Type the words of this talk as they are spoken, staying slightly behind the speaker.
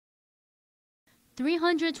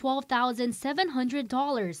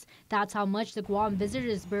$312,700. That's how much the Guam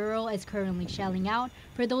Visitors Bureau is currently shelling out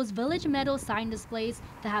for those village meadow sign displays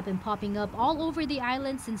that have been popping up all over the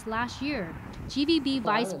island since last year. GVB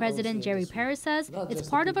Vice President Jerry Perez says it's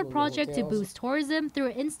part of a project to boost tourism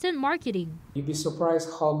through instant marketing. You'd be surprised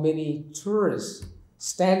how many tourists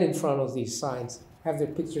stand in front of these signs, have their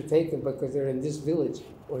picture taken because they're in this village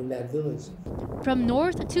or in that village. From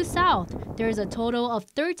north to south, there's a total of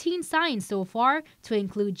 13 signs so far, to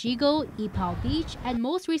include Jigo, Ipao Beach, and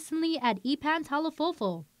most recently at Ipan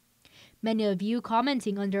Talafofo. Many of you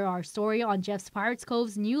commenting under our story on Jeff's Pirates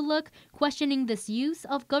Cove's new look, questioning this use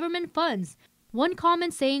of government funds. One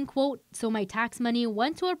comment saying, quote, "So my tax money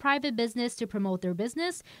went to a private business to promote their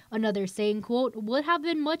business." Another saying, quote, "Would have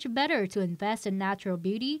been much better to invest in natural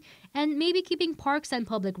beauty and maybe keeping parks and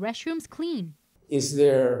public restrooms clean." Is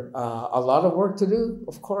there a lot of work to do?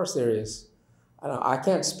 Of course there is. I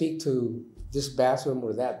can't speak to this bathroom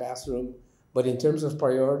or that bathroom, but in terms of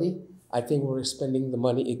priority, I think we're spending the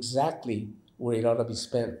money exactly where it ought to be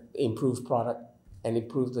spent. Improve product and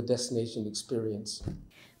improve the destination experience.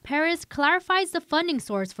 Perez clarifies the funding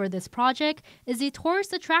source for this project is the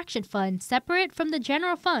Tourist Attraction Fund, separate from the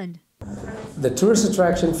general fund. The Tourist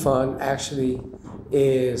Attraction Fund actually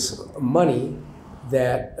is money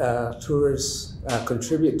that tourists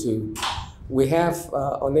contribute to. We have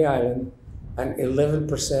on the island an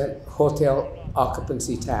 11% hotel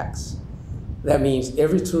occupancy tax. That means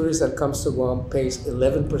every tourist that comes to Guam pays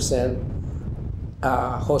 11%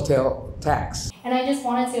 hotel tax. And I just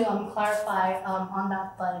wanted to clarify on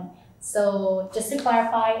that fund. So just to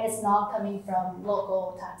clarify, it's not coming from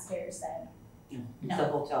local taxpayers then? No. It's a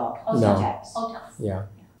hotel tax. Hotels. Yeah.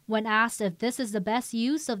 When asked if this is the best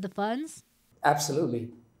use of the funds,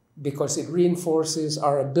 absolutely, because it reinforces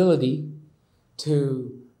our ability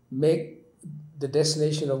to make the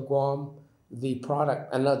destination of Guam the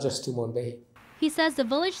product and not just Tumon Bay. he says the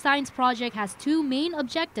Village Signs project has two main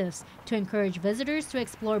objectives: to encourage visitors to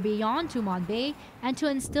explore beyond Tumon Bay and to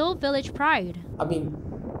instill village pride. I mean,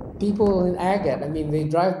 people in Agat, they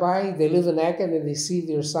drive by, they live in Agat and they see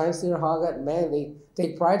their signs there, Hagat, man, they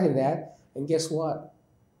take pride in that. And guess what?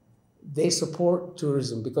 They support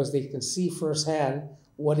tourism because they can see firsthand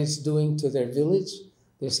what it's doing to their village.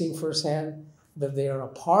 They're seeing firsthand that they are a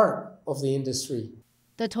part of the industry.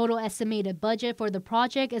 The total estimated budget for the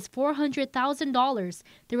project is $400,000.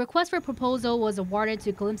 The request for proposal was awarded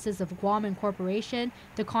to Glimpses of Guam Incorporation.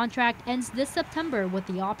 The contract ends this September with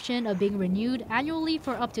the option of being renewed annually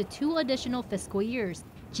for up to 2 additional fiscal years.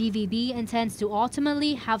 GVB intends to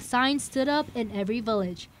ultimately have signs stood up in every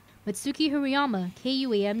village. Mitsuki Hirayama,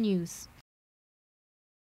 KUAM News.